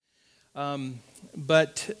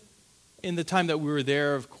But in the time that we were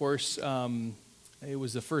there, of course, it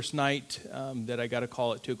was the first night that I got a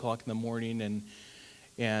call at 2 o'clock in the morning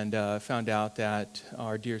and found out that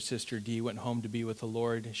our dear sister Dee went home to be with the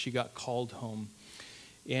Lord. She got called home.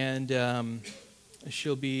 And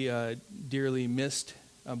she'll be dearly missed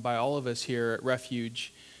by all of us here at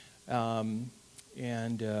Refuge. That's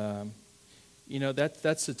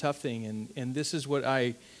the tough thing. And this is what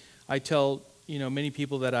I tell, many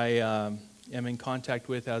people that I am in contact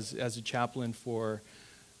with as a chaplain for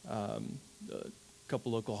a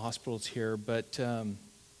couple local hospitals here. But,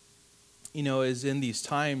 is in these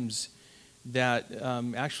times that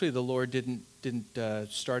actually the Lord didn't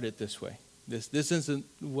start it this way. This isn't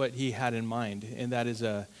what he had in mind, and that is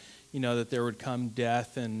that there would come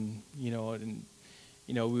death, and we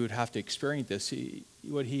would have to experience this.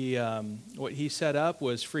 What he set up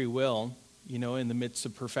was free will, in the midst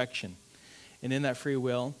of perfection, and in that free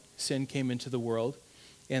will, sin came into the world,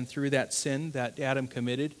 and through that sin that Adam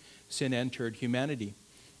committed, sin entered humanity,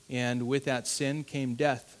 and with that sin came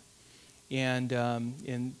death,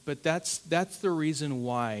 but that's the reason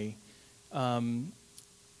why.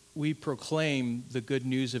 We proclaim the good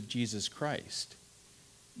news of Jesus Christ.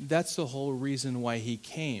 That's the whole reason why he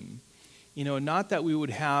came. Not that we would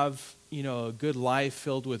have, a good life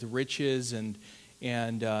filled with riches and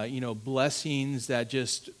blessings that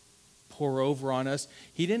just pour over on us.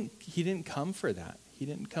 He didn't come for that. He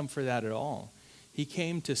didn't come for that at all. He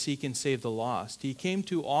came to seek and save the lost. He came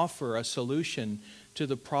to offer a solution to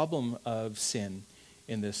the problem of sin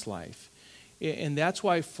in this life. And that's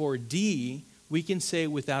why for Dee, we can say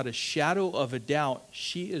without a shadow of a doubt,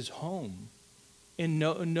 she is home. And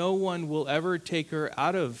no one will ever take her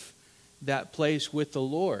out of that place with the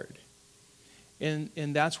Lord. And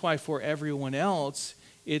that's why for everyone else,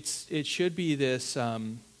 it should be this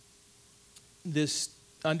this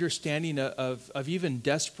understanding of even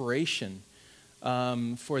desperation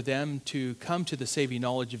for them to come to the saving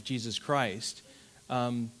knowledge of Jesus Christ,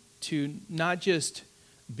 to not just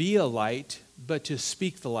be a light, but to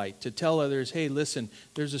speak the light, to tell others, hey, listen,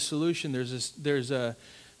 there's a solution, there's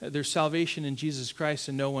salvation in Jesus Christ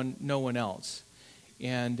and no one else.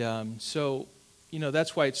 And so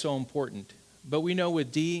that's why it's so important. But we know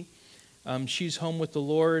with Dee, she's home with the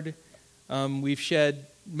Lord. We've shed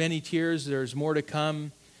many tears. There's more to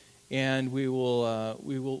come, and we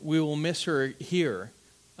will miss her here.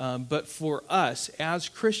 But for us as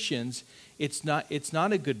Christians, it's not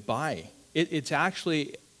a goodbye. It's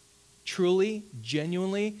actually, truly,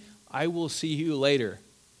 genuinely, I will see you later.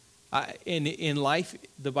 In life,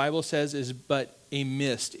 the Bible says, is but a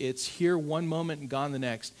mist. It's here one moment and gone the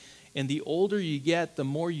next. And the older you get, the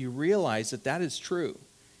more you realize that is true.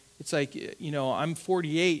 It's like, I'm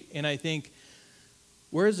 48, and I think,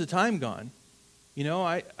 where's the time gone?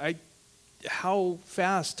 How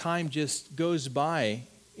fast time just goes by,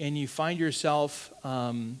 and you find yourself,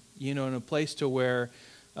 in a place to where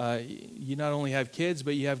you not only have kids,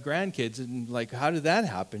 but you have grandkids. And like, how did that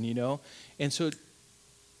happen, And so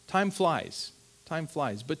time flies.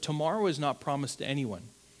 But tomorrow is not promised to anyone.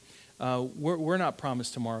 We're not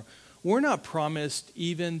promised tomorrow. We're not promised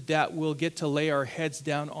even that we'll get to lay our heads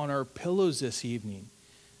down on our pillows this evening.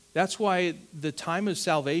 That's why the time of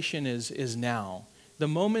salvation is now. The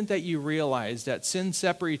moment that you realize that sin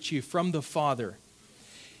separates you from the Father,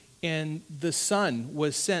 and the Son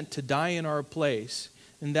was sent to die in our place,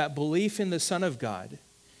 and that belief in the Son of God,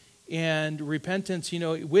 and repentance,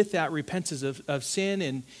 with that repentance of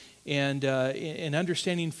sin and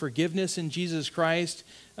understanding forgiveness in Jesus Christ,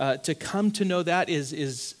 to come to know that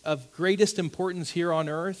is of greatest importance here on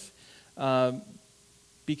earth,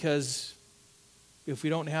 because if we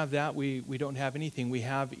don't have that, we don't have anything. We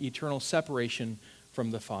have eternal separation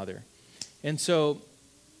from the Father. And so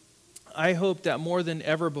I hope that more than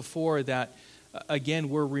ever before that, again,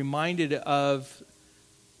 we're reminded of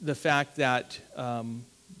the fact that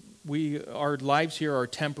our lives here are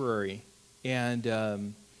temporary, and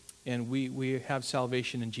we have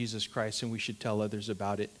salvation in Jesus Christ, and we should tell others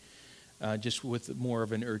about it, just with more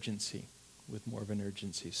of an urgency.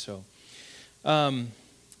 So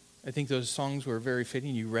I think those songs were very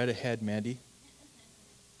fitting. You read ahead, Mandy.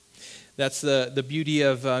 That's the beauty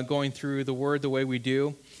of going through the Word the way we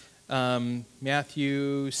do.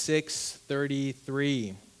 Matthew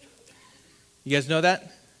 6:33. You guys know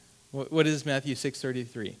that? What is Matthew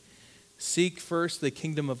 6:33? Seek first the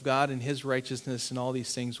kingdom of God and his righteousness, and all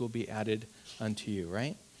these things will be added unto you,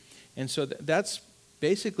 right? And so that's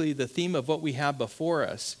basically the theme of what we have before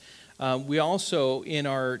us. We also, in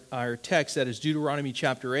our text, that is Deuteronomy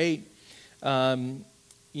chapter 8, one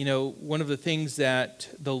of the things that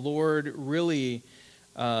the Lord really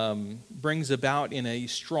brings about in a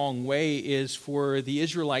strong way is for the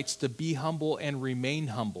Israelites to be humble and remain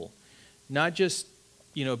humble. Not just,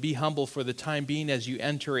 be humble for the time being as you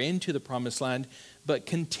enter into the promised land, but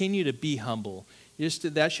continue to be humble.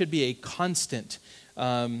 That should be a constant,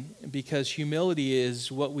 because humility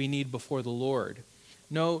is what we need before the Lord.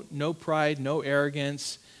 No pride, no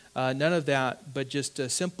arrogance, none of that, but just a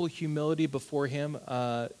simple humility before Him,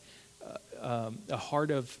 a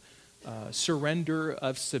heart of surrender,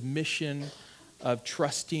 of submission, of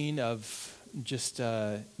trusting, of just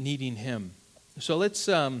needing Him. So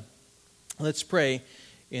let's pray,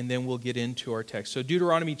 and then we'll get into our text. So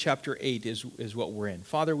Deuteronomy chapter 8 is what we're in.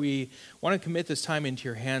 Father, we want to commit this time into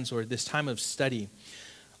your hands, Lord, this time of study.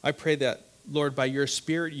 I pray that, Lord, by your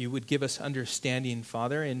Spirit, you would give us understanding,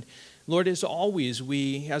 Father. And Lord, as always,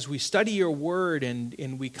 as we study your word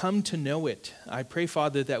and we come to know it, I pray,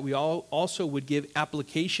 Father, that we all also would give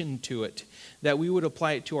application to it, that we would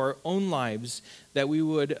apply it to our own lives, that we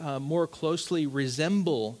would more closely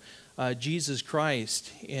resemble Jesus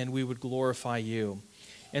Christ, and we would glorify you.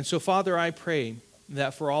 And so, Father, I pray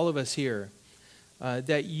that for all of us here,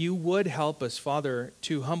 that you would help us, Father,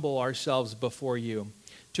 to humble ourselves before you,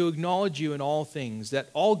 to acknowledge you in all things, that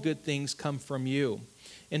all good things come from you,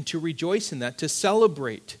 and to rejoice in that, to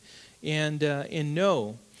celebrate and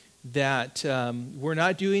know that we're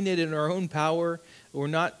not doing it in our own power, we're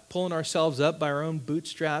not pulling ourselves up by our own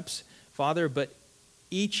bootstraps, Father, but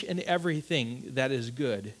each and everything that is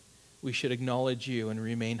good, we should acknowledge you and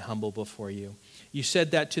remain humble before you. You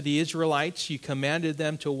said that to the Israelites. You commanded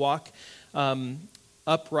them to walk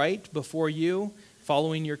upright before you,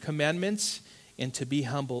 following your commandments, and to be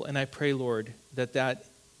humble. And I pray, Lord, that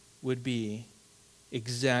would be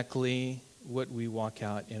exactly what we walk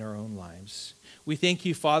out in our own lives. We thank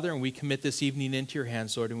you, Father, and we commit this evening into your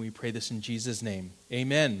hands, Lord, and we pray this in Jesus' name.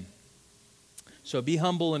 Amen. So be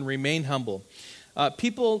humble and remain humble.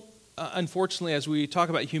 People, unfortunately, as we talk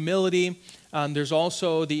about humility, there's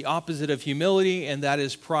also the opposite of humility, and that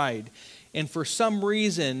is pride. And for some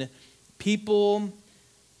reason, people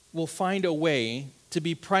will find a way to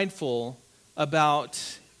be prideful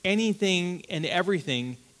about anything and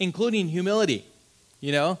everything, including humility.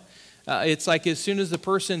 It's like as soon as the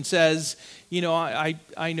person says,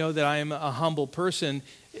 I know that I'm a humble person,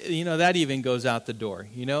 that even goes out the door,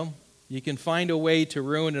 You can find a way to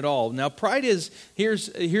ruin it all. Now, pride here's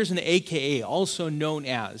an AKA, also known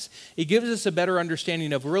as. It gives us a better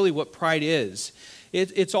understanding of really what pride is.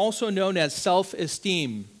 It's also known as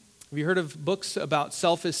self-esteem. Have you heard of books about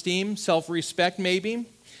self-esteem, self-respect maybe?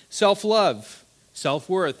 Self-love,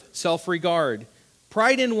 self-worth, self-regard.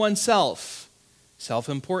 Pride in oneself,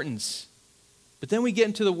 self-importance. But then we get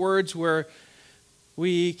into the words where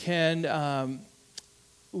we can...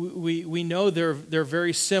 We know they're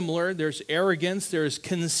very similar. There's arrogance, there's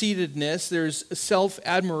conceitedness, there's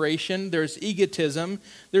self-admiration, there's egotism,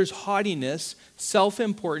 there's haughtiness,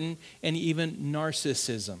 self-important, and even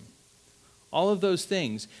narcissism. All of those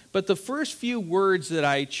things. But the first few words that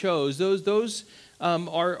I chose, those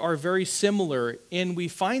are very similar, and we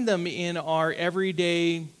find them in our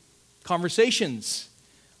everyday conversations.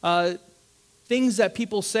 Things that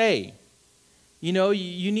people say.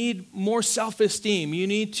 You need more self-esteem. You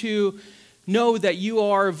need to know that you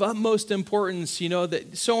are of utmost importance,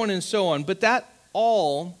 that so on and so on. But that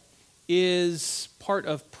all is part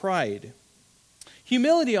of pride.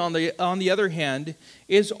 Humility, on the other hand,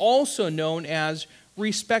 is also known as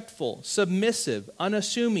respectful, submissive,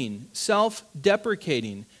 unassuming,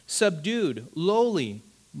 self-deprecating, subdued, lowly,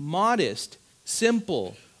 modest,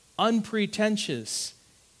 simple, unpretentious.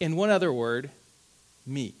 In one other word,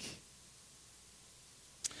 meek.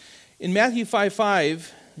 In Matthew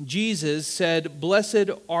 5:5, Jesus said, "Blessed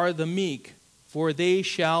are the meek, for they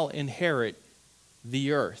shall inherit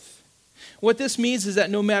the earth." What this means is that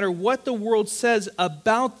no matter what the world says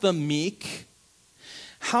about the meek,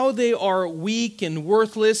 how they are weak and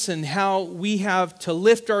worthless, and how we have to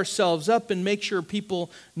lift ourselves up and make sure people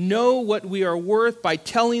know what we are worth by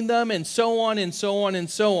telling them, and so on and so on and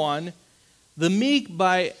so on, the meek,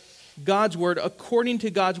 by God's word, according to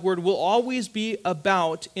God's word, will always be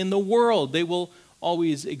about in the world. They will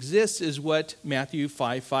always exist, is what Matthew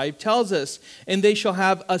 5:5 tells us. And they shall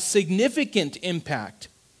have a significant impact,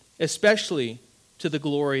 especially to the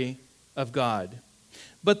glory of God.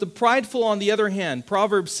 But the prideful, on the other hand,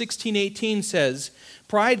 Proverbs 16:18 says,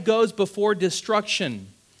 "Pride goes before destruction,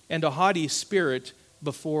 and a haughty spirit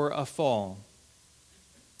before a fall."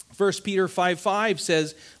 1 Peter 5:5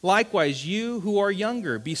 says, "Likewise, you who are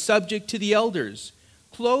younger, be subject to the elders.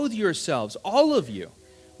 Clothe yourselves, all of you,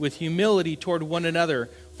 with humility toward one another.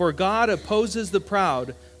 For God opposes the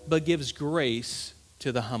proud, but gives grace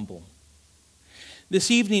to the humble.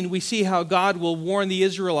 This evening, we see how God will warn the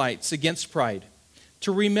Israelites against pride,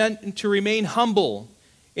 to remain humble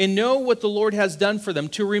and know what the Lord has done for them,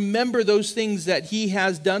 to remember those things that He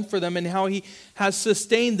has done for them and how He has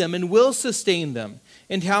sustained them and will sustain them,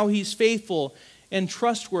 and how He's faithful and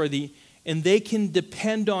trustworthy, and they can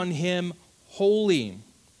depend on Him wholly.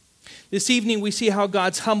 This evening, we see how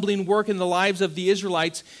God's humbling work in the lives of the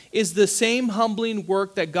Israelites is the same humbling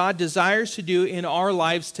work that God desires to do in our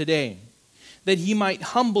lives today, that He might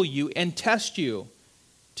humble you and test you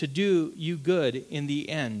to do you good in the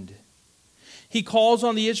end. He calls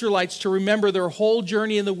on the Israelites to remember their whole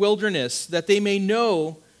journey in the wilderness, that they may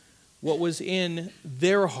know what was in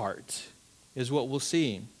their heart, is what we'll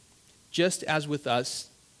see, just as with us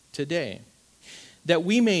today. That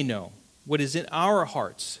we may know what is in our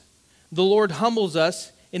hearts. The Lord humbles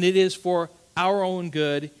us, and it is for our own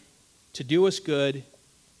good, to do us good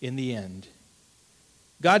in the end.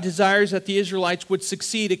 God desires that the Israelites would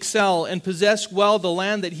succeed, excel, and possess well the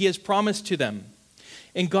land that He has promised to them.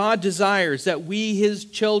 And God desires that we, His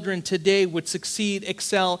children today, would succeed,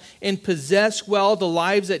 excel, and possess well the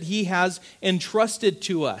lives that He has entrusted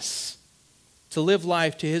to us, to live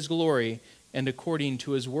life to His glory and according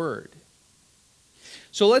to His word.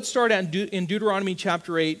 So let's start in Deuteronomy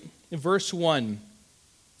chapter 8, verse 1,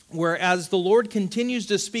 where as the Lord continues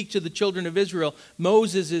to speak to the children of Israel,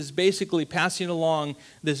 Moses is basically passing along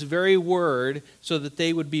this very word so that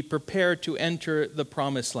they would be prepared to enter the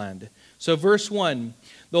promised land. So verse 1,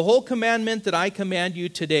 the whole commandment that I command you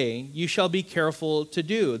today, you shall be careful to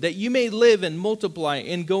do, that you may live and multiply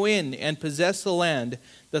and go in and possess the land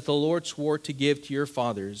that the Lord swore to give to your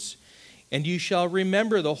fathers. And you shall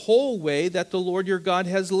remember the whole way that the Lord your God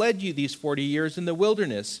has led you these 40 years in the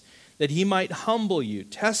wilderness, that He might humble you,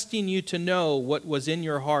 testing you to know what was in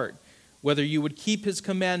your heart, whether you would keep His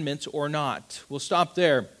commandments or not. We'll stop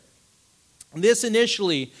there. This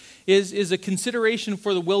initially is a consideration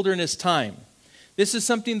for the wilderness time. This is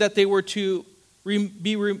something that they were to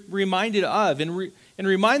be reminded of and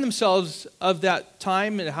remind themselves of that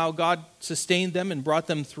time and how God sustained them and brought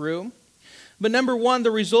them through. But number one,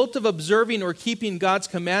 the result of observing or keeping God's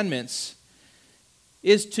commandments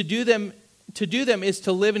is to do them is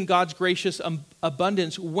to live in God's gracious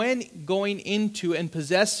abundance when going into and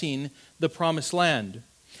possessing the promised land.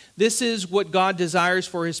 This is what God desires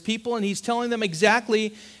for His people, and He's telling them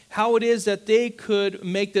exactly how it is that they could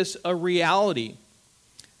make this a reality,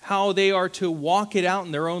 how they are to walk it out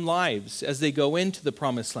in their own lives as they go into the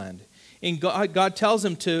promised land. And God tells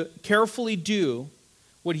them to carefully do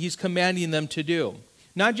what He's commanding them to do.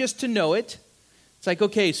 Not just to know it. It's like,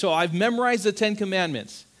 okay, so I've memorized the 10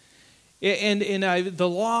 Commandments. And the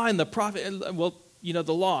law and the prophet, well, you know,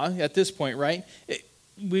 the law at this point, right?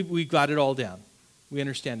 We got it all down. We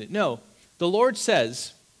understand it. No, the Lord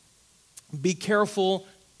says, be careful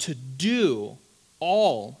to do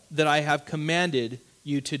all that I have commanded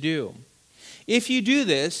you to do. If you do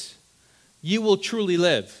this, you will truly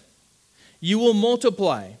live. You will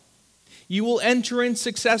multiply. You will enter in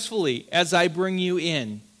successfully as I bring you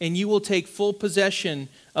in, and you will take full possession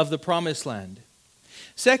of the promised land.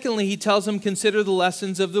 Secondly, He tells them, consider the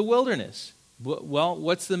lessons of the wilderness. Well,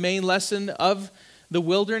 what's the main lesson of the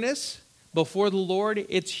wilderness? Before the Lord,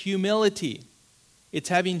 it's humility. It's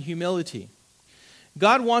having humility.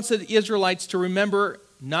 God wants the Israelites to remember,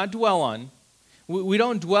 not dwell on. We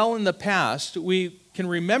don't dwell in the past. We can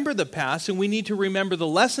remember the past, and we need to remember the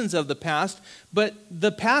lessons of the past, but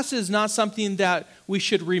the past is not something that we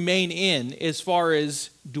should remain in as far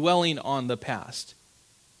as dwelling on the past.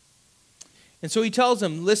 And so He tells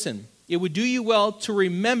them, listen, it would do you well to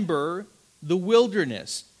remember the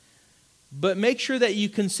wilderness, but make sure that you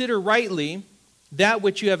consider rightly that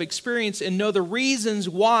which you have experienced and know the reasons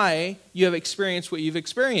why you have experienced what you've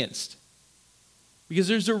experienced. Because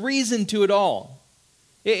there's a reason to it all.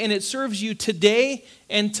 And it serves you today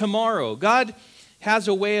and tomorrow. God has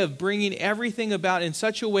a way of bringing everything about in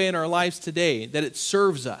such a way in our lives today that it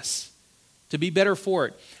serves us to be better for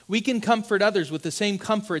it. We can comfort others with the same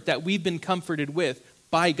comfort that we've been comforted with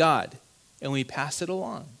by God, and we pass it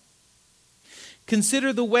along.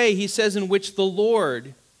 Consider the way, He says, in which the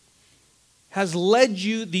Lord has led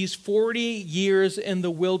you these 40 years in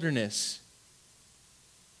the wilderness.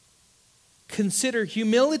 Consider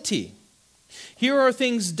humility. Here are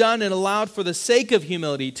things done and allowed for the sake of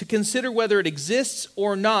humility, to consider whether it exists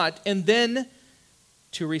or not, and then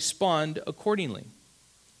to respond accordingly.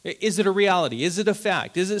 Is it a reality? Is it a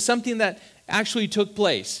fact? Is it something that actually took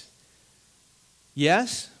place?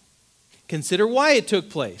 Yes. Consider why it took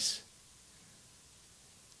place.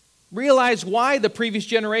 Realize why the previous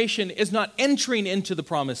generation is not entering into the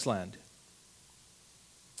promised land.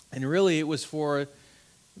 And really it was for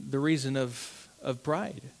the reason of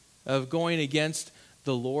pride, of going against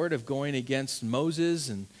the Lord, of going against Moses,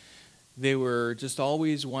 and they were just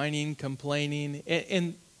always whining, complaining.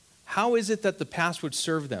 And how is it that the past would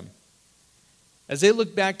serve them? As they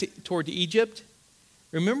look back toward Egypt,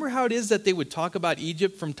 remember how it is that they would talk about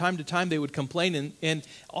Egypt from time to time? They would complain, and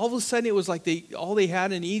all of a sudden it was like all they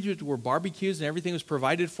had in Egypt were barbecues and everything was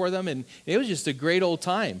provided for them, and it was just a great old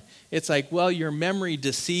time. It's like, well, your memory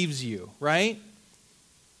deceives you, right?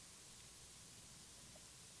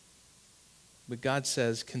 But God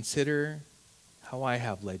says, consider how I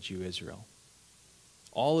have led you, Israel,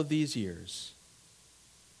 all of these years.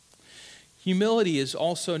 Humility is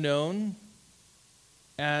also known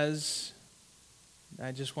as,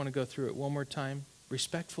 I just want to go through it one more time,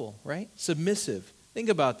 respectful, right? Submissive. Think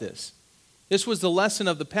about this. This was the lesson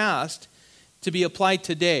of the past to be applied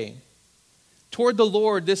today. Toward the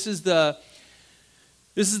Lord, this is the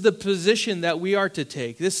position that we are to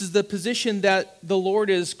take. This is the position that the Lord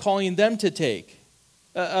is calling them to take.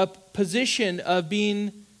 A position of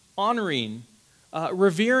being honoring,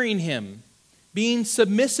 revering Him, being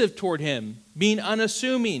submissive toward Him, being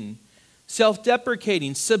unassuming,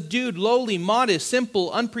 self-deprecating, subdued, lowly, modest,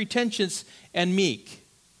 simple, unpretentious, and meek.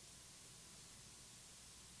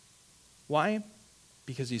 Why?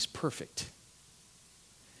 Because He's perfect.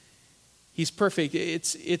 He's perfect.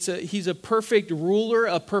 He's a perfect ruler,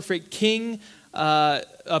 a perfect king,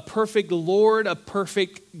 a perfect Lord, a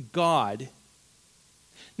perfect God.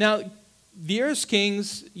 Now, the earth's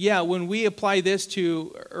kings, when we apply this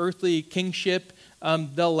to earthly kingship,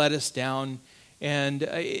 they'll let us down.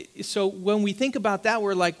 And so when we think about that,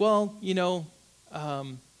 we're like, well,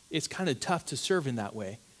 it's kind of tough to serve in that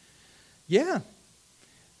way. Yeah.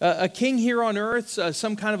 A king here on earth,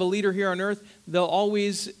 some kind of a leader here on earth, they'll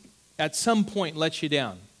always at some point let you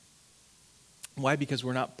down. Why? Because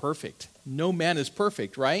we're not perfect. No man is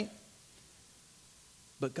perfect, right?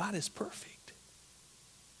 But God is perfect.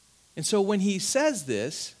 And so when He says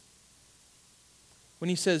this, when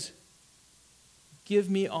He says, give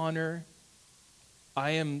me honor,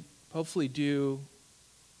 I am hopefully due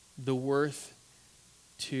the worth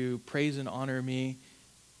to praise and honor me,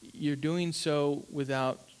 you're doing so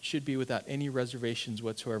should be without any reservations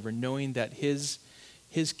whatsoever, knowing that His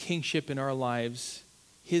kingship in our lives,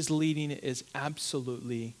 His leading is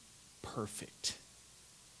absolutely perfect.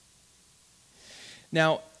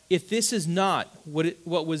 Now, if this is not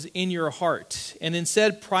what was in your heart, and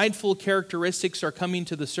instead prideful characteristics are coming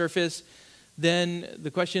to the surface, then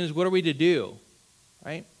the question is, what are we to do?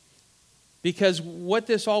 Right? Because what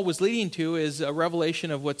this all was leading to is a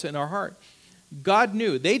revelation of what's in our heart. God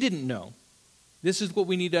knew. They didn't know. This is what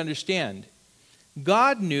we need to understand.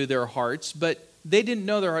 God knew their hearts, but they didn't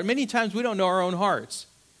know their heart. Many times we don't know our own hearts.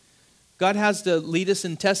 God has to lead us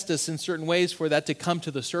and test us in certain ways for that to come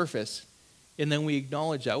to the surface. And then we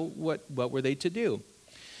acknowledge that. What were they to do?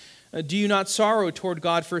 Do you not sorrow toward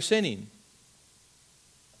God for sinning?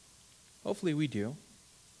 Hopefully we do.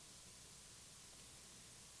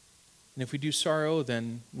 And if we do sorrow,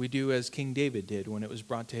 then we do as King David did when it was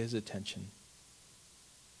brought to his attention.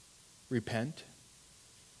 Repent,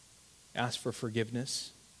 ask for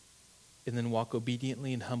forgiveness, and then walk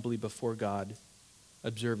obediently and humbly before God,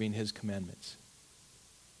 observing His commandments.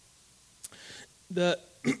 The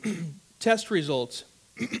test results,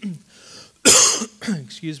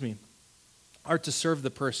 are to serve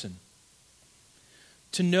the person.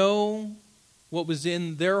 To know what was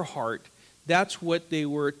in their heart, that's what they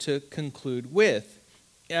were to conclude with.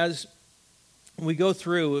 As we go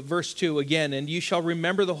through verse 2 again, and you shall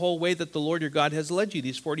remember the whole way that the Lord your God has led you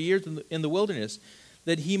these 40 years in the wilderness,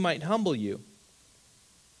 that He might humble you.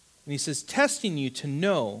 And He says, testing you to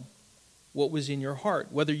know what was in your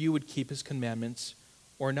heart, whether you would keep His commandments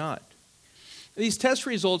or not. These test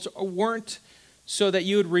results weren't so that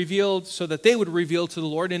they would reveal to the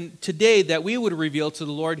Lord, and today that we would reveal to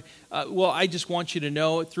the Lord, I just want you to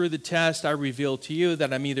know through the test I reveal to you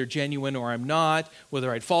that I'm either genuine or I'm not,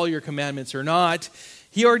 whether I'd follow your commandments or not.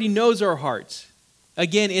 He already knows our hearts.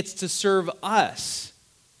 Again, it's to serve us,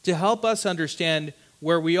 to help us understand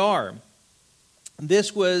where we are.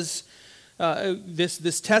 This was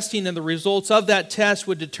this testing, and the results of that test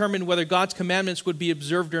would determine whether God's commandments would be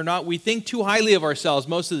observed or not. We think too highly of ourselves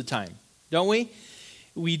most of the time, don't we?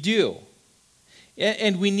 We do.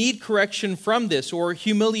 And we need correction from this, or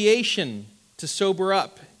humiliation to sober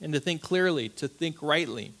up and to think clearly, to think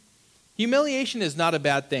rightly. Humiliation is not a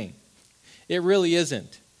bad thing. It really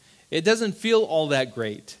isn't. It doesn't feel all that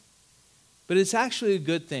great, but it's actually a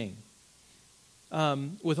good thing.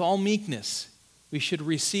 With all meekness, we should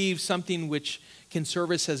receive something which can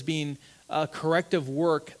serve us as being corrective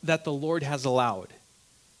work that the Lord has allowed.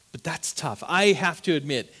 But that's tough. I have to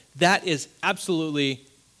admit, that is absolutely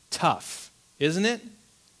tough, isn't it?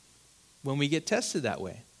 When we get tested that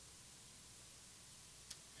way.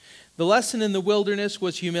 The lesson in the wilderness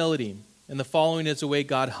was humility, and the following is the way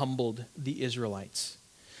God humbled the Israelites.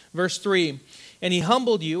 Verse 3, and he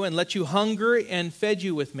humbled you and let you hunger and fed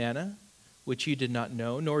you with manna, which you did not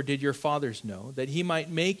know, nor did your fathers know, that he might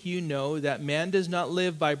make you know that man does not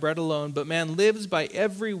live by bread alone, but man lives by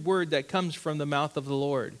every word that comes from the mouth of the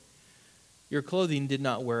Lord. Your clothing did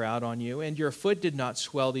not wear out on you, and your foot did not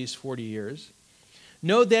swell these 40 years.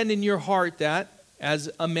 Know then in your heart that, as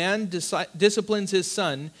a man disciplines his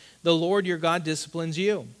son, the Lord your God disciplines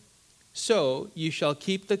you. So you shall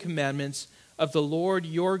keep the commandments of the Lord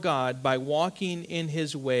your God by walking in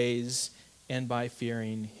his ways and by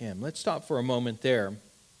fearing him. Let's stop for a moment there.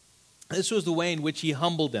 This was the way in which he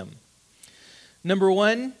humbled them. Number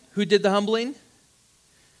one, who did the humbling?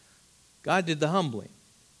 God did the humbling.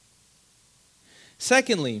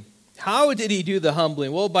 Secondly, how did he do the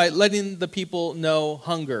humbling? Well, by letting the people know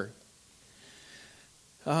hunger.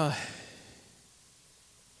 That's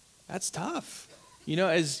tough. You know,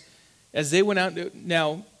 as they went out,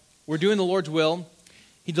 now we're doing the Lord's will.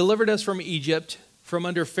 He delivered us from Egypt, from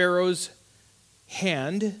under Pharaoh's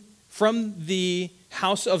hand, from the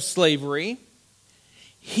house of slavery.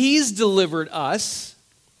 He's delivered us.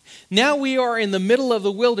 Now we are in the middle of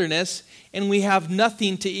the wilderness and we have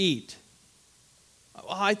nothing to eat.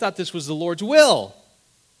 I thought this was the Lord's will.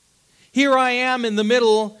 Here I am in the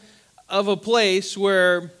middle of a place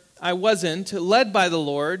where I wasn't, led by the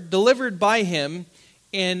Lord, delivered by him,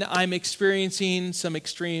 and I'm experiencing some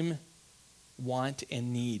extreme want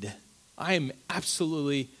and need. I am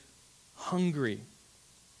absolutely hungry.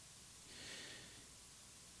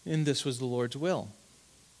 And this was the Lord's will.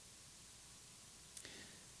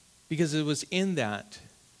 Because it was in that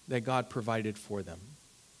God provided for them.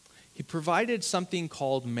 He provided something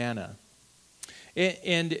called manna.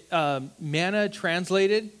 And manna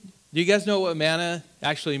translated, do you guys know what manna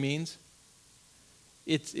actually means?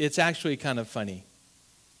 It's actually kind of funny.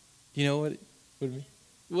 You know what it means?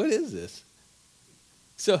 What is this?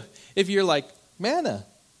 So if you're like, manna,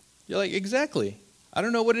 you're like, exactly. I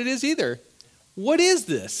don't know what it is either. What is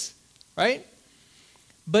this? Right?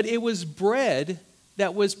 But it was bread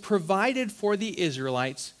that was provided for the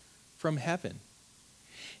Israelites from heaven.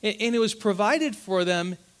 And it was provided for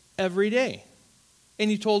them every day. And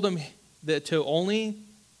he told them that to only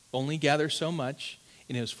gather so much,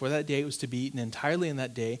 and it was for that day. It was to be eaten entirely in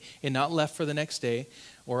that day and not left for the next day,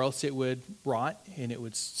 or else it would rot and it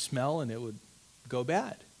would smell and it would go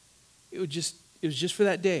bad. It was just for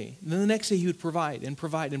that day. And then the next day he would provide and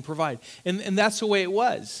provide and provide. And that's the way it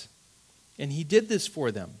was. And he did this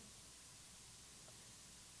for them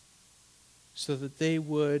so that they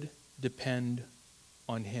would depend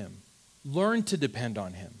on him. Learn to depend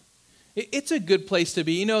on him. It's a good place to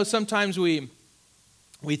be. You know, sometimes we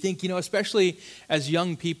think, you know, especially as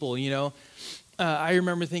young people, you know, I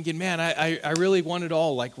remember thinking, man, I really want it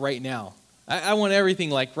all like right now. I want everything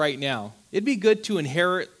like right now. It'd be good to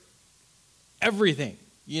inherit everything.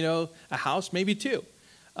 You know, a house, maybe two.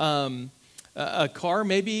 A car,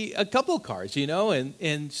 maybe a couple of cars, you know,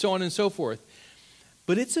 and so on and so forth.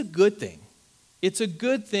 But it's a good thing. It's a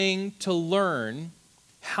good thing to learn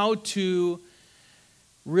how to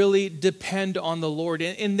really depend on the Lord.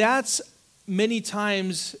 And that's many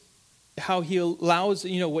times how he allows,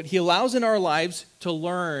 you know, what he allows in our lives to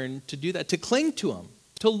learn to do that, to cling to him,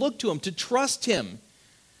 to look to him, to trust him,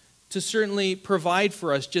 to certainly provide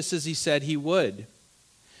for us just as he said he would.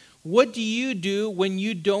 What do you do when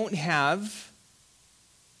you don't have,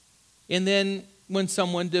 and then when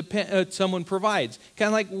someone provides? Kind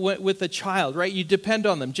of like with a child, right? You depend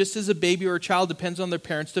on them, just as a baby or a child depends on their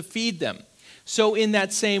parents to feed them. So in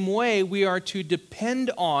that same way, we are to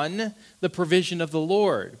depend on the provision of the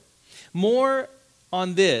Lord. More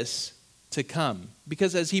on this to come,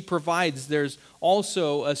 because as he provides, there's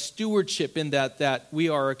also a stewardship in that we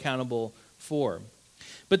are accountable for.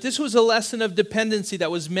 But this was a lesson of dependency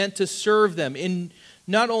that was meant to serve them in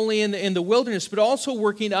not only in the wilderness, but also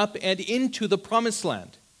working up and into the promised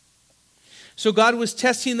land. So God was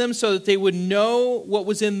testing them so that they would know what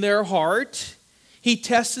was in their heart. He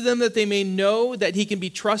tested them that they may know that he can be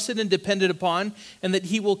trusted and depended upon, and that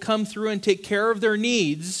he will come through and take care of their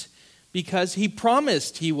needs because he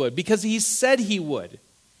promised he would, because he said he would.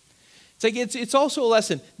 It's like it's also a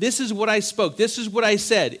lesson. This is what I spoke. This is what I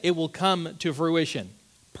said. It will come to fruition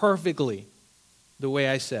perfectly the way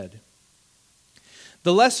I said.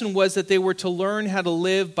 The lesson was that they were to learn how to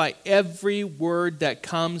live by every word that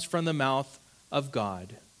comes from the mouth of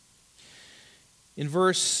God. In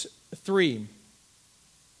verse 3,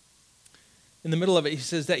 in the middle of it, he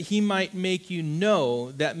says that he might make you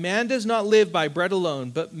know that man does not live by bread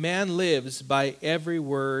alone, but man lives by every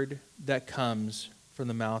word that comes from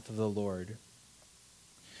the mouth of the Lord.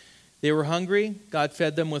 They were hungry. God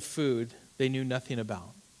fed them with food they knew nothing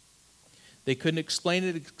about. They couldn't explain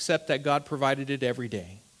it except that God provided it every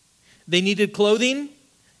day. They needed clothing.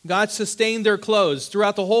 God sustained their clothes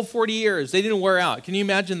throughout the whole 40 years. They didn't wear out. Can you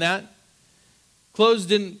imagine that? Clothes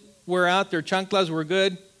didn't wear out. Their chanclas were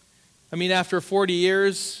good. I mean, after 40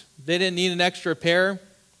 years, they didn't need an extra pair.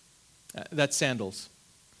 That's sandals.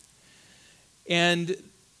 And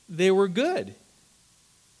they were good.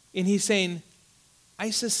 And he's saying, I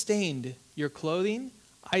sustained your clothing.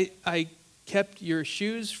 I kept your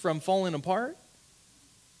shoes from falling apart.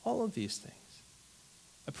 All of these things.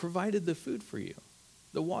 I provided the food for you,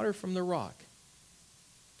 the water from the rock.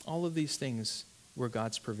 All of these things were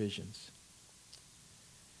God's provisions.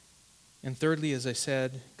 And thirdly, as I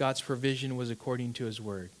said, God's provision was according to his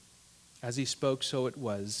word. As he spoke, so it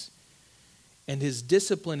was. And his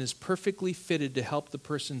discipline is perfectly fitted to help the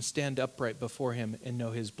person stand upright before him and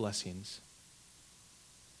know his blessings.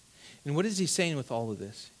 And what is he saying with all of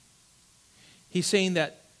this? He's saying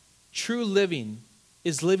that true living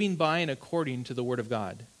is living by and according to the word of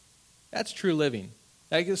God. That's true living.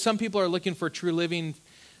 Like some people are looking for true living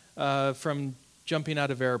from jumping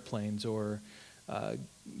out of airplanes or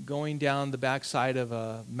going down the backside of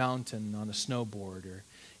a mountain on a snowboard or,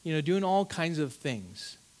 doing all kinds of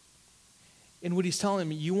things. And what he's telling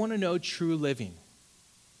them, you want to know true living.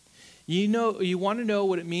 You want to know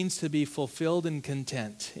what it means to be fulfilled and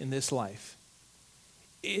content in this life.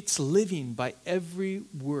 It's living by every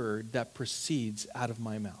word that proceeds out of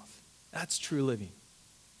my mouth. That's true living.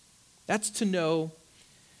 That's to know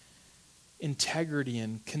integrity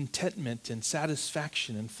and contentment and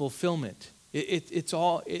satisfaction and fulfillment.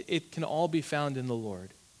 It can all be found in the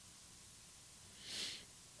Lord.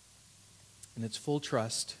 And it's full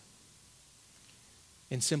trust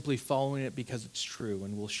and simply following it because it's true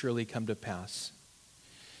and will surely come to pass.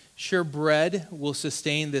 Sure, bread will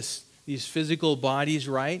sustain these physical bodies,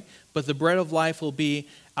 right? But the bread of life will be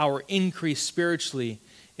our increase spiritually,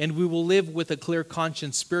 and we will live with a clear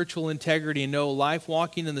conscience, spiritual integrity, and know life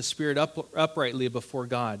walking in the Spirit uprightly before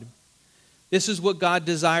God. This is what God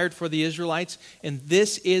desired for the Israelites, and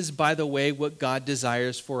this is, by the way, what God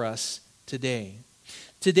desires for us today.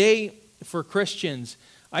 Today, for Christians,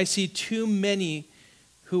 I see too many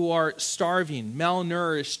who are starving,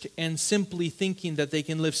 malnourished, and simply thinking that they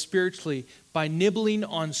can live spiritually by nibbling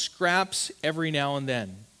on scraps every now and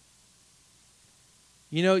then.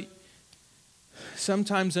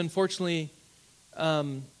 Sometimes, unfortunately,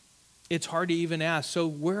 it's hard to even ask, so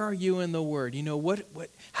where are you in the Word?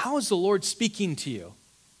 How is the Lord speaking to you?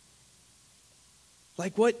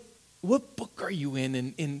 Like, what book are you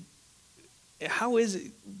in? And how is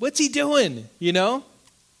it? What's he doing? And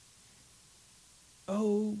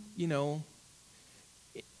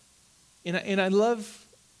I love,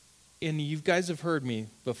 and you guys have heard me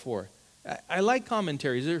before, I like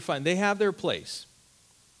commentaries. They're fine. They have their place.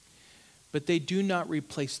 But they do not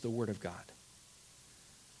replace the Word of God.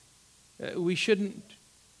 We shouldn't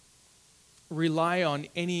rely on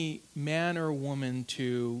any man or woman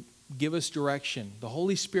to give us direction. The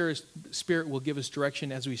Holy Spirit will give us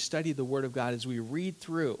direction as we study the Word of God, as we read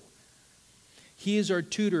through. He is our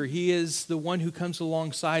tutor. He is the one who comes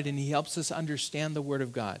alongside and he helps us understand the Word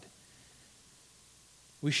of God.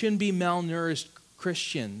 We shouldn't be malnourished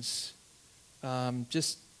Christians,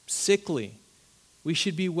 just sickly. We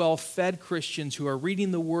should be well-fed Christians who are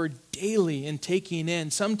reading the Word daily and taking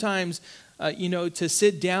in. Sometimes, to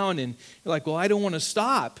sit down and you're like, well, I don't want to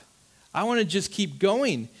stop. I want to just keep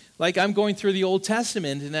going. Like I'm going through the Old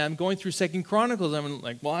Testament and I'm going through 2 Chronicles. I'm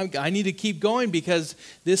like, well, I need to keep going because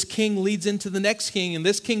this king leads into the next king and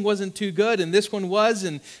this king wasn't too good and this one was.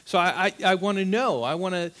 And so I want to know. I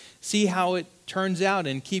want to see how it turns out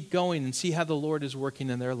and keep going and see how the Lord is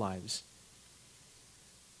working in their lives.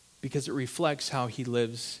 Because it reflects how he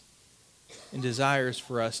lives and desires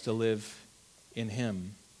for us to live in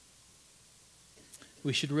him.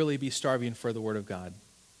 We should really be starving for the Word of God.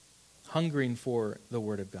 Hungering for the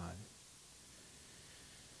Word of God.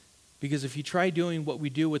 Because if you try doing what we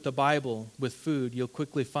do with the Bible, with food, you'll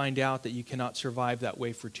quickly find out that you cannot survive that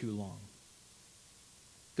way for too long.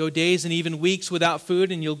 Go days and even weeks without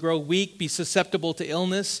food and you'll grow weak, be susceptible to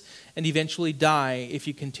illness, and eventually die if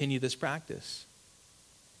you continue this practice.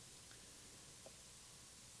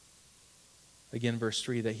 Again, verse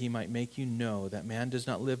 3, that he might make you know that man does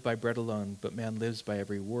not live by bread alone, but man lives by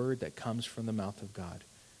every word that comes from the mouth of God.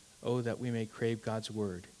 Oh, that we may crave God's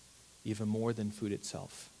word even more than food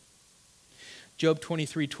itself. Job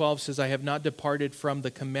 23:12 says, I have not departed from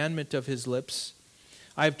the commandment of his lips.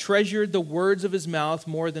 I have treasured the words of his mouth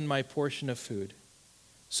more than my portion of food.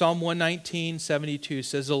 Psalm 119:72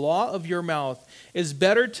 says, the law of your mouth is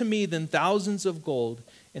better to me than thousands of gold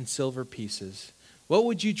and silver pieces. What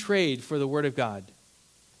would you trade for the word of God?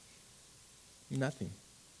 Nothing.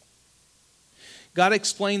 God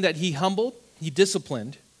explained that he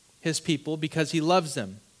disciplined his people because he loves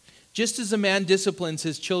them, just as a man disciplines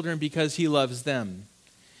his children because he loves them.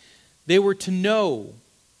 They were to know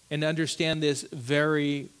and understand this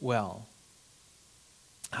very well.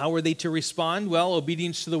 How were they to respond? Well,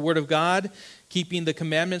 obedience to the word of God, keeping the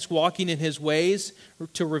commandments, walking in his ways,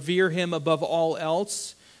 to revere him above all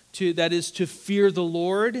else, that is to fear the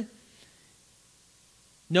Lord,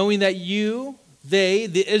 knowing that they,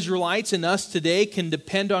 the Israelites, and us today can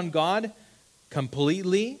depend on God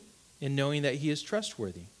completely, and knowing that he is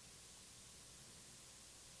trustworthy.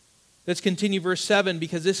 Let's continue verse 7,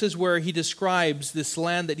 because this is where he describes this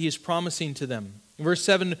land that he is promising to them. Verse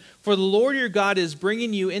 7, for the Lord your God is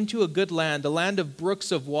bringing you into a good land, a land of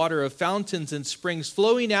brooks of water, of fountains and springs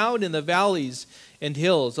flowing out in the valleys and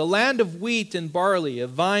hills, a land of wheat and barley,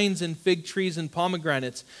 of vines and fig trees and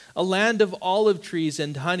pomegranates, a land of olive trees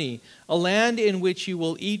and honey, a land in which you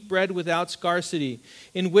will eat bread without scarcity,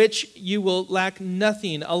 in which you will lack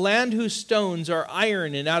nothing, a land whose stones are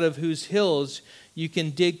iron and out of whose hills you can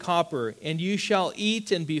dig copper, and you shall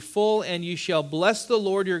eat and be full, and you shall bless the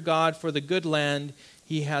Lord your God for the good land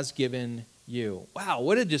he has given you. Wow,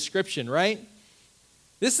 what a description, right?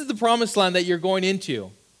 This is the promised land that you're going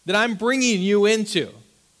into, that I'm bringing you into.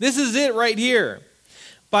 This is it right here.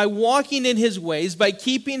 By walking in his ways, by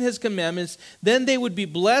keeping his commandments, then they would be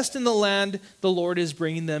blessed in the land the Lord is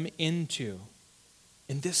bringing them into.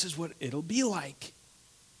 And this is what it'll be like.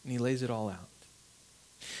 And he lays it all out.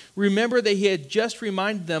 Remember that he had just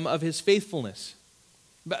reminded them of his faithfulness.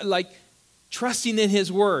 Like trusting in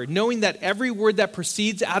his word, knowing that every word that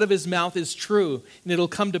proceeds out of his mouth is true and it'll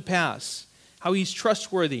come to pass. How he's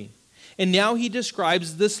trustworthy. And now he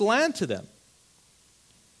describes this land to them.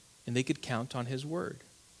 And they could count on his word.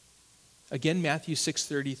 Again, Matthew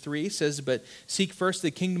 6:33 says, but seek first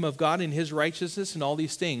the kingdom of God and his righteousness, and all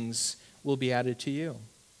these things will be added to you.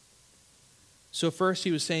 So first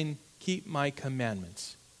he was saying, keep my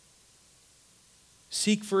commandments.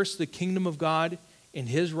 Seek first the kingdom of God and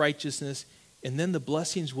his righteousness, and then the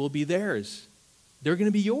blessings will be theirs. They're going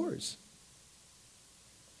to be yours.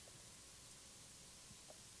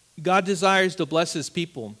 God desires to bless his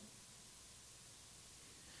people,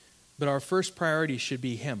 but our first priority should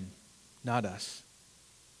be him, not us.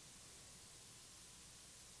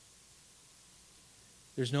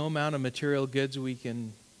 There's no amount of material goods we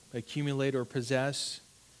can accumulate or possess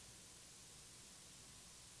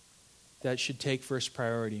that should take first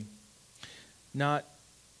priority. Not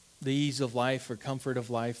the ease of life or comfort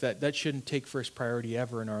of life. That shouldn't take first priority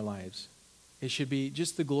ever in our lives. It should be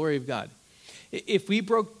just the glory of God. If we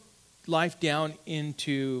broke life down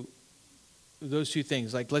into those two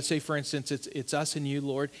things, like let's say for instance it's us and you,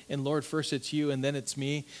 Lord, and Lord first it's you and then it's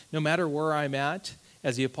me, no matter where I'm at,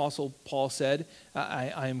 as the Apostle Paul said,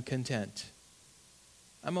 I am content.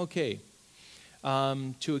 I'm okay.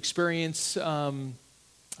 To experience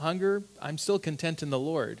hunger, I'm still content in the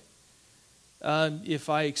Lord. If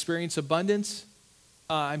I experience abundance,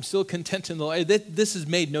 I'm still content in the Lord. This has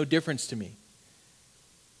made no difference to me.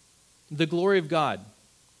 The glory of God.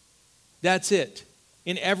 That's it.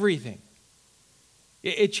 In everything.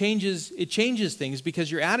 It changes things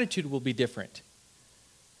because your attitude will be different.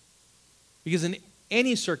 Because in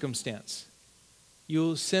any circumstance,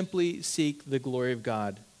 you'll simply seek the glory of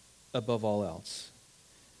God above all else.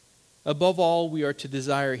 Above all, we are to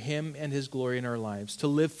desire him and his glory in our lives, to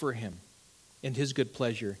live for him and his good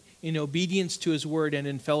pleasure, in obedience to his word and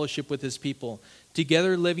in fellowship with his people,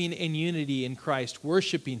 together living in unity in Christ,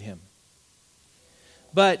 worshiping him.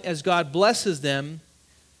 But as God blesses them,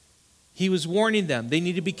 he was warning them. They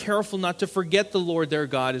need to be careful not to forget the Lord their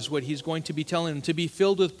God, is what he's going to be telling them, to be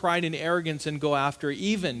filled with pride and arrogance and go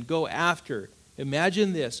after,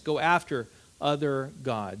 imagine this, go after other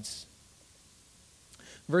gods.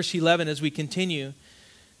 Verse 11, as we continue,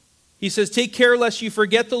 he says, take care lest you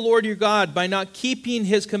forget the Lord your God by not keeping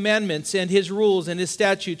his commandments and his rules and his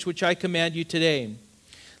statutes, which I command you today.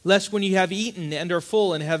 Lest when you have eaten and are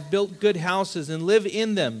full and have built good houses and live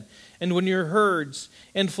in them, and when your herds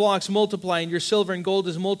and flocks multiply and your silver and gold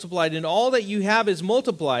is multiplied and all that you have is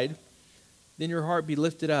multiplied, then your heart be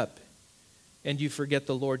lifted up and you forget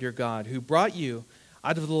the Lord your God, who brought you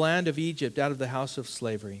out of the land of Egypt, out of the house of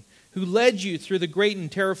slavery, who led you through the great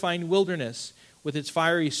and terrifying wilderness, with its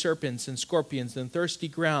fiery serpents and scorpions and thirsty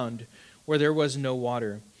ground where there was no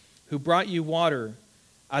water, who brought you water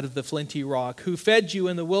out of the flinty rock, who fed you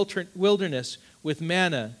in the wilderness with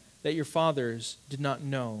manna that your fathers did not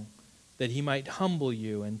know, that he might humble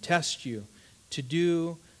you and test you to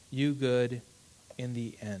do you good in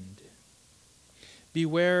the end.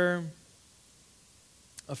 Beware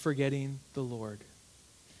of forgetting the Lord.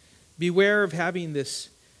 Beware of having this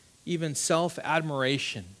even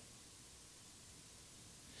self-admiration.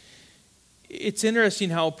 It's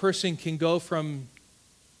interesting how a person can go from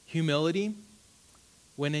humility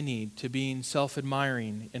when in need to being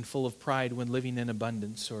self-admiring and full of pride when living in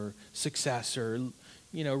abundance or success or,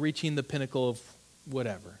 reaching the pinnacle of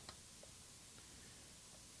whatever.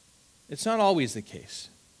 It's not always the case,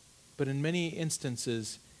 but in many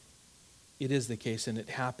instances it is the case and it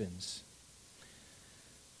happens.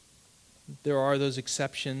 There are those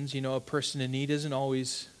exceptions. A person in need isn't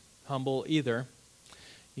always humble either.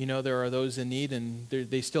 There are those in need and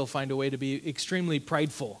they still find a way to be extremely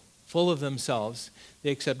prideful, full of themselves.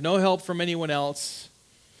 They accept no help from anyone else,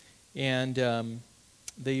 and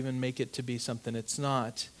they even make it to be something it's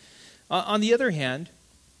not. On the other hand,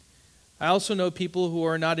 I also know people who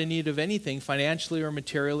are not in need of anything financially or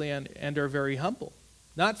materially and are very humble.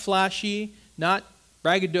 Not flashy, not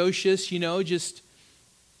braggadocious, just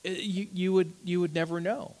you would never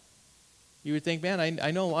know. You would think, man,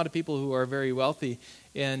 I know a lot of people who are very wealthy,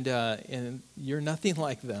 and you're nothing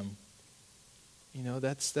like them.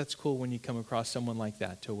 That's cool when you come across someone like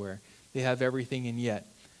that, to where they have everything and yet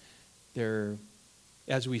they're,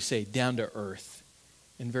 as we say, down to earth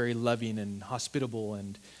and very loving and hospitable,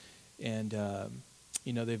 and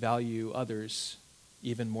they value others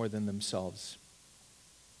even more than themselves.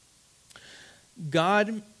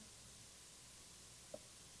 God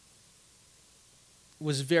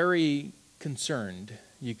was very concerned,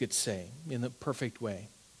 you could say, in the perfect way,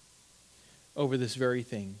 over this very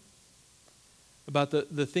thing, about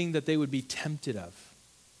the thing that they would be tempted of.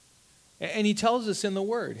 And he tells us in the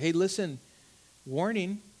Word, hey, listen,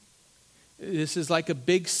 warning, this is like a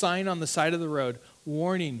big sign on the side of the road,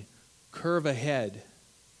 warning, curve ahead,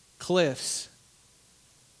 cliffs,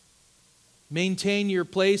 maintain your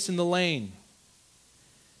place in the lane,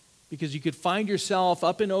 because you could find yourself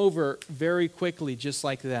up and over very quickly just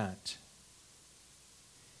like that.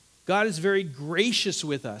 God is very gracious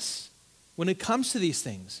with us when it comes to these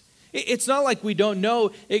things. It's not like we don't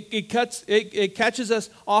know. It catches us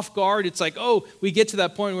off guard. It's like, we get to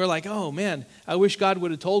that point where we're like, oh man, I wish God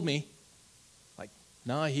would have told me. Like,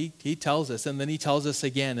 no, he tells us, and then he tells us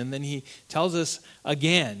again, and then he tells us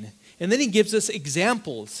again. And then he gives us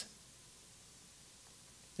examples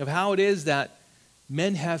of how it is that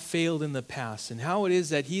men have failed in the past, and how it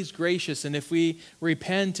is that he's gracious, and if we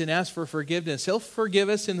repent and ask for forgiveness, he'll forgive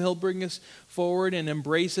us and he'll bring us forward and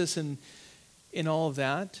embrace us and in all of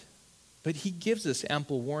that. But he gives us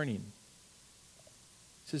ample warning.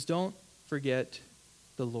 He says, don't forget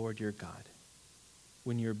the Lord your God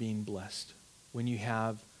when you're being blessed, when you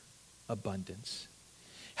have abundance.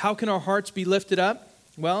 How can our hearts be lifted up?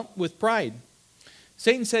 Well, with pride.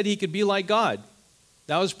 Satan said he could be like God.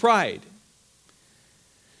 That was pride.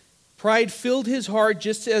 Pride filled his heart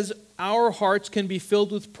just as our hearts can be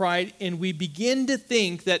filled with pride, and we begin to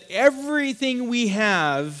think that everything we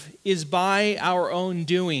have is by our own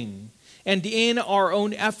doing. And in our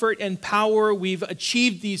own effort and power, we've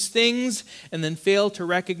achieved these things and then fail to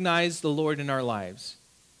recognize the Lord in our lives.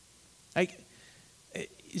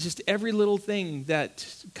 It's just every little thing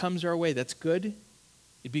that comes our way that's good,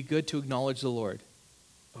 it'd be good to acknowledge the Lord.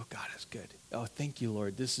 Oh, God is good. Oh, thank you,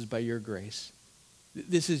 Lord. This is by your grace.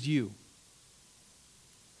 This is you.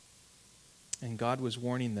 And God was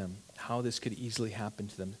warning them how this could easily happen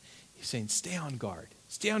to them. He's saying, stay on guard.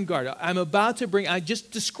 Stay on guard. I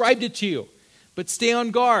just described it to you, but stay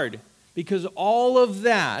on guard, because all of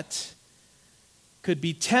that could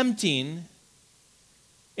be tempting,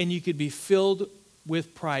 and you could be filled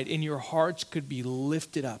with pride, and your hearts could be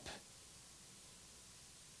lifted up.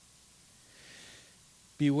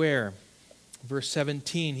 Beware. Verse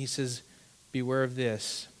 17, he says, beware of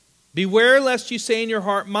this. Beware lest you say in your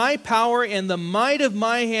heart, my power and the might of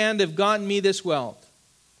my hand have gotten me this wealth.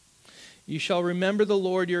 You shall remember the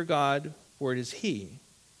Lord your God, for it is he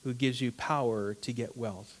who gives you power to get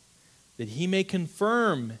wealth, that he may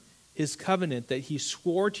confirm his covenant that he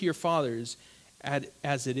swore to your fathers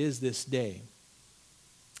as it is this day.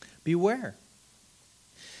 Beware.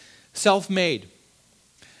 Self-made.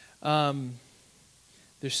 There's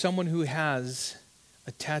someone who has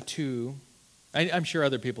a tattoo. I'm sure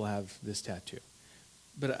other people have this tattoo.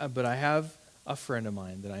 But I have a friend of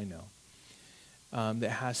mine that I know. that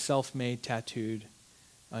has self-made tattooed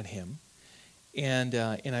on him. And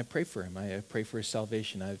I pray for him. I pray for his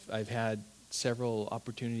salvation. I've had several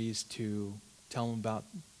opportunities to tell him about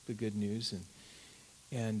the good news,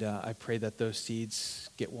 and I pray that those seeds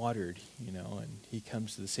get watered, and he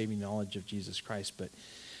comes to the saving knowledge of Jesus Christ. But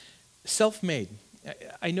self-made,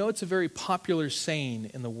 I know it's a very popular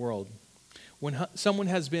saying in the world. When someone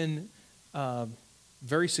has been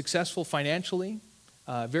very successful financially,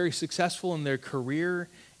 very successful in their career,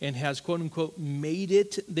 and has, quote unquote, made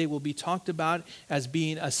it, they will be talked about as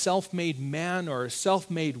being a self-made man or a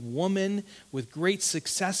self-made woman with great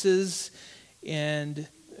successes. And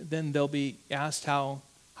then they'll be asked how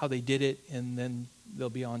they did it, and then they'll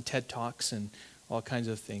be on TED Talks and all kinds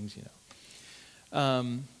of things,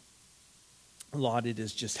 lauded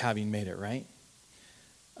as just having made it, right?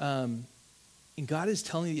 And God is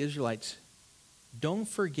telling the Israelites, don't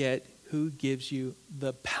forget who gives you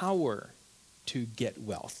the power to get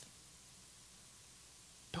wealth.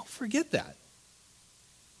 Don't forget that.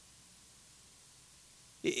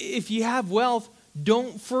 If you have wealth,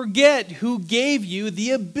 don't forget who gave you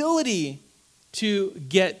the ability to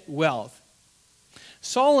get wealth.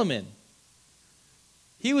 Solomon,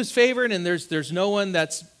 he was favored, and there's no one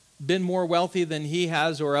that's been more wealthy than he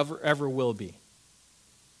has or ever will be.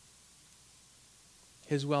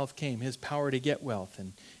 His wealth came, his power to get wealth,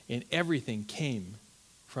 and everything came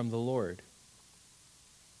from the Lord.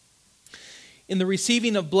 In the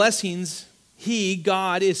receiving of blessings,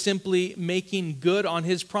 God, is simply making good on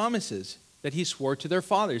his promises that he swore to their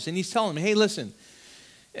fathers. And he's telling them, hey, listen,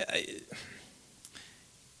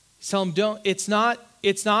 tell them, it's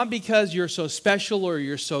not because you're so special or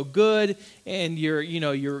you're so good and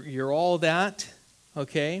you're all that,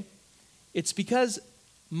 okay? It's because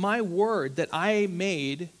my word that I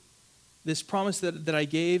made, this promise that I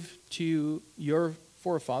gave to your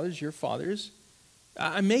forefathers, your fathers,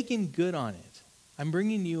 I'm making good on it. I'm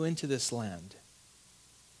bringing you into this land.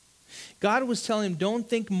 God was telling him, don't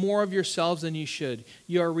think more of yourselves than you should.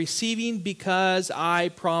 You are receiving because I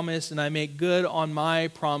promise, and I make good on my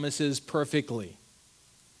promises perfectly.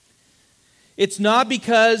 It's not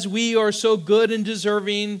because we are so good and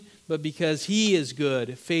deserving, but because he is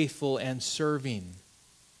good, faithful, and serving.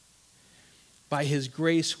 By his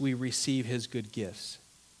grace, we receive his good gifts.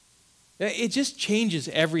 It just changes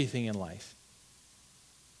everything in life.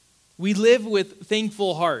 We live with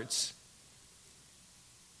thankful hearts.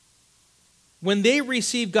 When they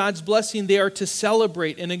receive God's blessing, they are to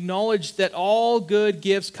celebrate and acknowledge that all good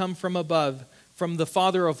gifts come from above, from the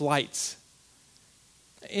Father of lights.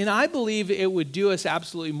 And I believe it would do us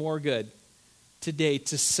absolutely more good today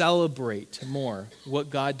to celebrate more what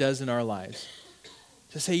God does in our lives.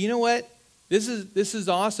 To say, you know what? This is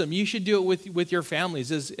awesome. You should do it with your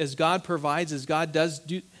families. As God provides, as God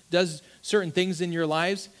does certain things in your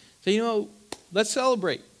lives. So, let's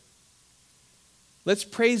celebrate. Let's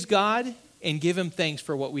praise God and give him thanks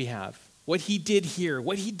for what we have. What he did here,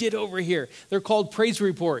 what he did over here. They're called praise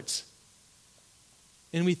reports.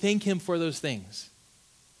 And we thank him for those things.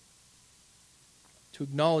 To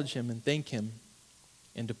acknowledge him and thank him,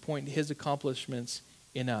 and to point his accomplishments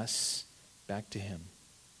in us back to him.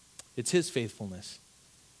 It's his faithfulness.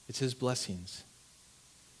 It's his blessings.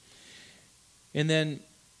 And then,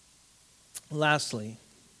 lastly,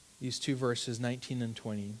 these two verses, 19 and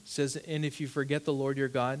 20, says, and if you forget the Lord your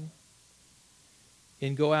God,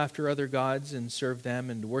 and go after other gods and serve them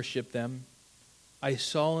and worship them, I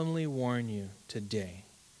solemnly warn you today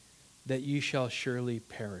that you shall surely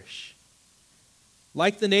perish.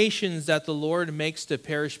 Like the nations that the Lord makes to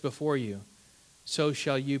perish before you, so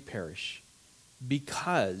shall you perish,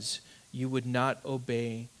 because you would not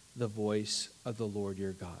obey the voice of the Lord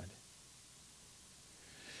your God.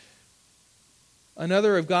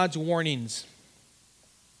 Another of God's warnings.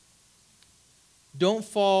 Don't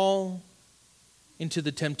fall into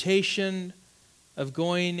the temptation of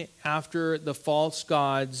going after the false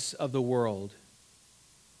gods of the world.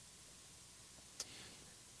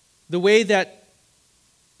 The way that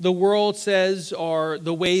the world says are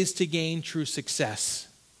the ways to gain true success.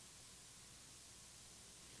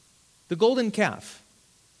 The golden calf.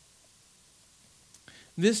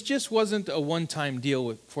 This just wasn't a one-time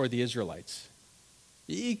deal for the Israelites.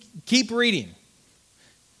 Keep reading.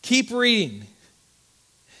 Keep reading.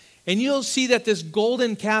 And you'll see that this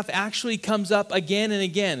golden calf actually comes up again and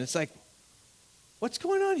again. It's like, what's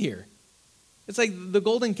going on here? It's like the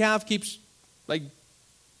golden calf keeps, like,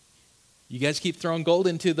 you guys keep throwing gold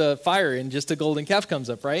into the fire and just a golden calf comes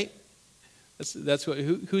up, right? That's what,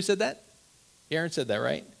 who said that? Aaron said that,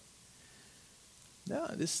 right? No,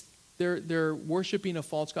 they're worshiping a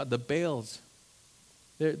false god, the Baals.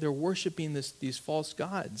 They're worshiping these false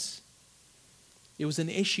gods. It was an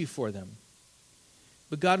issue for them.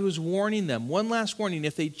 But God was warning them. One last warning.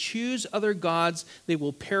 If they choose other gods, they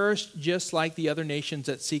will perish just like the other nations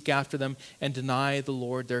that seek after them and deny the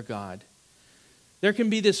Lord their God. There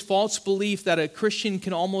can be this false belief that a Christian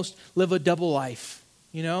can almost live a double life.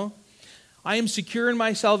 You know? I am secure in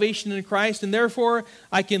my salvation in Christ, and therefore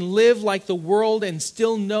I can live like the world and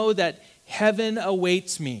still know that heaven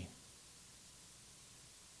awaits me.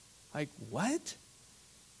 Like, what?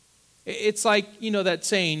 It's like, that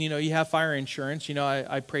saying, you have fire insurance.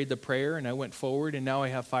 I prayed the prayer and I went forward and now I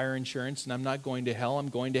have fire insurance and I'm not going to hell, I'm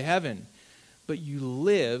going to heaven. But you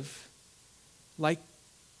live like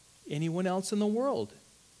anyone else in the world.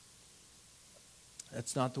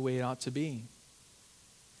 That's not the way it ought to be.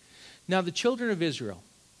 Now, the children of Israel,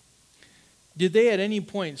 did they at any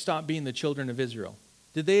point stop being the children of Israel?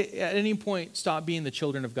 Did they at any point stop being the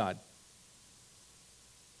children of God?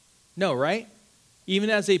 No, right? Even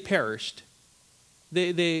as they perished,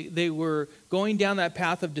 they were going down that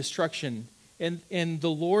path of destruction. And the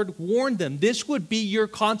Lord warned them, this would be your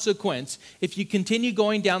consequence if you continue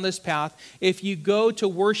going down this path, if you go to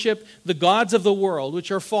worship the gods of the world,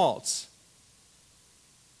 which are false.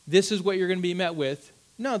 This is what you're going to be met with.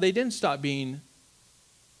 No, they didn't stop being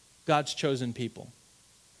God's chosen people.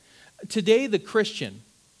 Today, the Christian,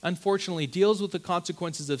 unfortunately, deals with the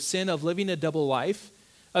consequences of sin, of living a double life,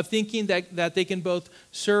 of thinking that they can both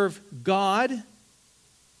serve God,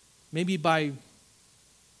 maybe by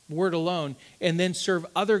word alone, and then serve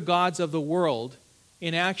other gods of the world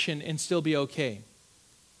in action and still be okay.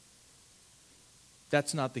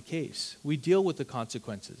 That's not the case. We deal with the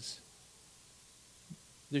consequences.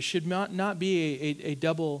 There should not be a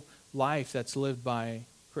double life that's lived by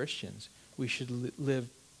Christians. We should live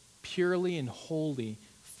purely and wholly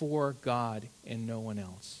for God and no one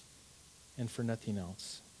else, and for nothing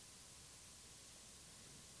else.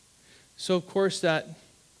 So, of course, that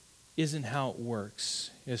isn't how it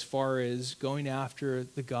works as far as going after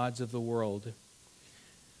the gods of the world.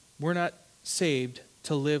 We're not saved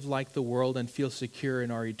to live like the world and feel secure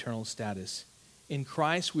in our eternal status. In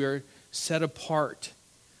Christ, we are set apart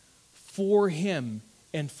for Him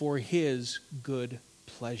and for His good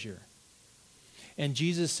pleasure. And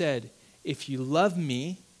Jesus said, if you love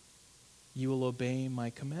me, you will obey my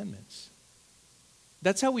commandments.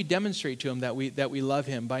 That's how we demonstrate to Him that we love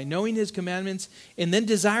Him, by knowing His commandments and then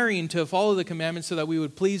desiring to follow the commandments so that we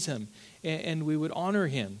would please Him and we would honor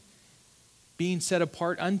Him, being set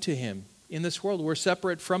apart unto Him. In this world, we're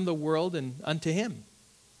separate from the world and unto Him.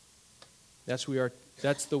 That's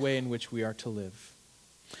the way in which we are to live.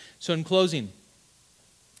 So in closing,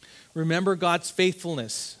 remember God's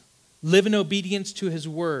faithfulness. Live in obedience to His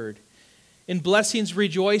word. In blessings,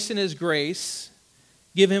 rejoice in His grace.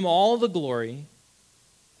 Give Him all the glory.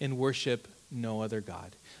 And worship no other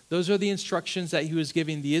God. Those are the instructions that He was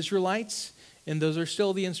giving the Israelites, and those are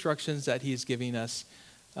still the instructions that He is giving us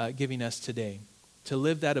today, to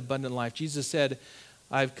live that abundant life. Jesus said,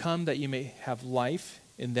 I've come that you may have life,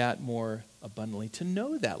 and that more abundantly. To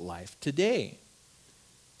know that life today,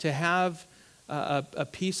 to have a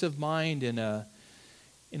peace of mind and a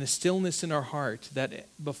stillness in our heart, that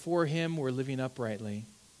before Him we're living uprightly,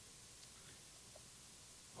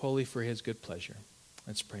 wholly for His good pleasure.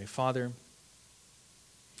 Let's pray. Father,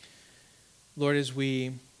 Lord, as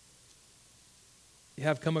we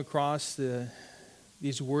have come across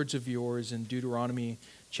these words of yours in Deuteronomy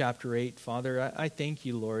chapter 8, Father, I thank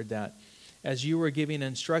you, Lord, that as you were giving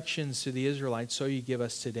instructions to the Israelites, so you give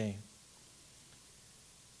us today.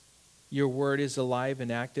 Your word is alive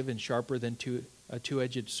and active and sharper than a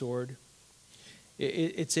two-edged sword.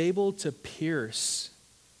 It's able to pierce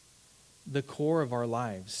the core of our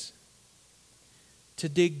lives, to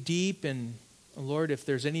dig deep, and Lord, if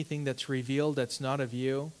there's anything that's revealed that's not of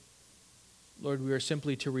you, Lord, we are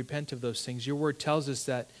simply to repent of those things. Your word tells us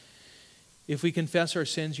that if we confess our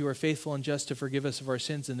sins, you are faithful and just to forgive us of our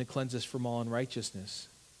sins and to cleanse us from all unrighteousness.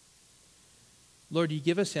 Lord, you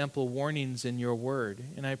give us ample warnings in your word,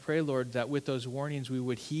 and I pray, Lord, that with those warnings we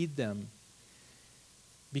would heed them,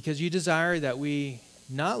 because you desire that we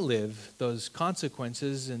not live those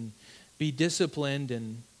consequences and be disciplined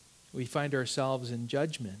and we find ourselves in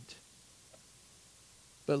judgment.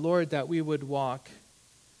 But Lord, that we would walk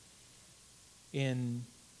in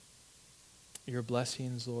your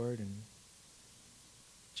blessings, Lord, and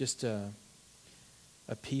just a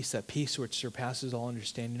peace, that peace which surpasses all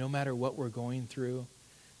understanding. No matter what we're going through,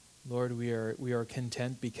 Lord, we are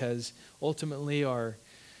content, because ultimately our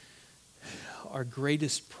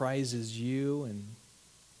greatest prize is you, and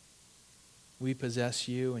we possess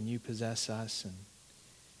you and you possess us.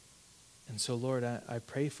 And And so, Lord, I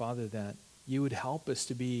pray, Father, that you would help us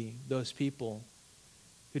to be those people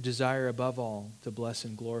who desire above all to bless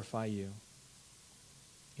and glorify you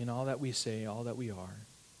in all that we say, all that we are,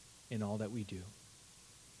 in all that we do.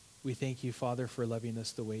 We thank you, Father, for loving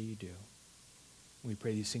us the way you do. We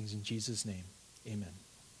pray these things in Jesus' name. Amen.